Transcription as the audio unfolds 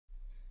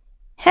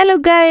Hello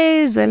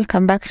guys,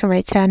 welcome back to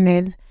my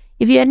channel.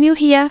 If you are new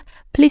here,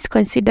 please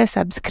consider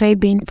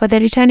subscribing. For the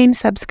returning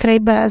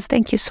subscribers,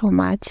 thank you so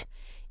much.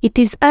 It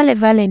is early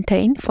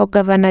Valentine for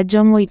Governor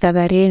Jomo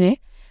Ithaga Riene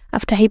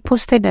after he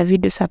posted a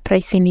video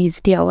surprising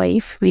his dear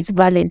wife with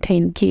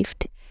Valentine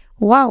gift.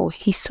 Wow,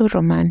 he's so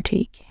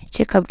romantic.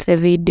 Check out the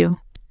video.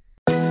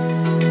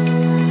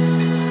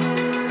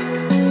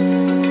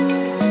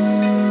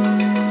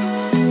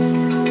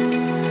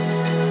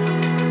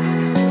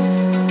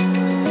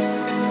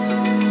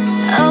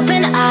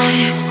 Open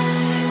eye,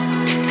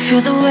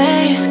 feel the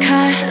waves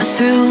cut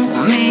through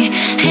me,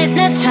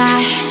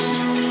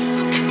 hypnotized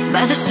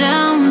by the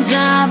sounds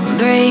I'm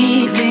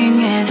breathing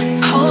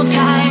in. Hold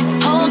tight,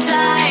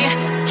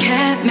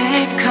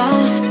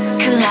 chemicals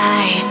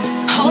collide.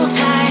 Hold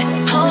tight,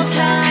 hold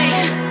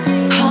tight,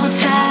 hold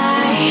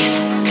tight.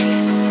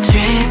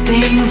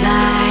 Dripping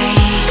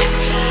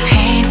lights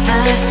paint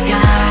the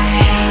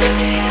skies,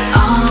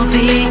 all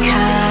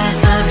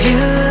because of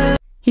you.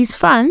 His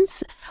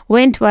fans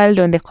went wild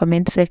on the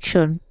comment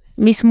section.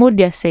 Miss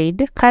Mudia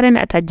said, Karen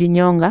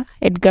atajinyonga,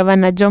 and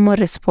Governor Jomo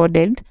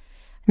responded,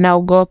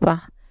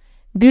 naogopa.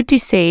 Beauty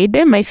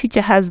said, my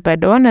future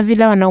husband, ona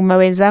vile wanaume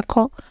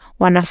wenzako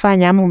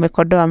wanafanya ama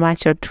umekodoa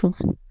macho tu.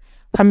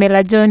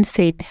 Pamela John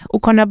said,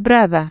 uko na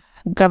brother?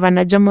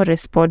 Governor Jomo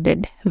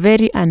responded,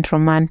 very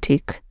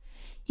unromantic.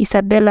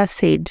 Isabella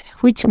said,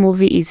 which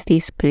movie is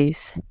this,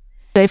 please?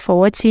 Thank you for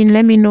watching.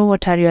 Let me know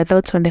what are your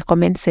thoughts on the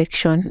comment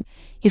section.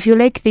 If you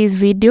like this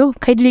video,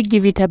 kindly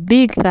give it a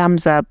big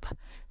thumbs up.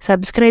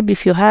 Subscribe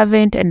if you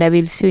haven't, and I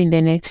will see you in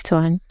the next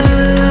one.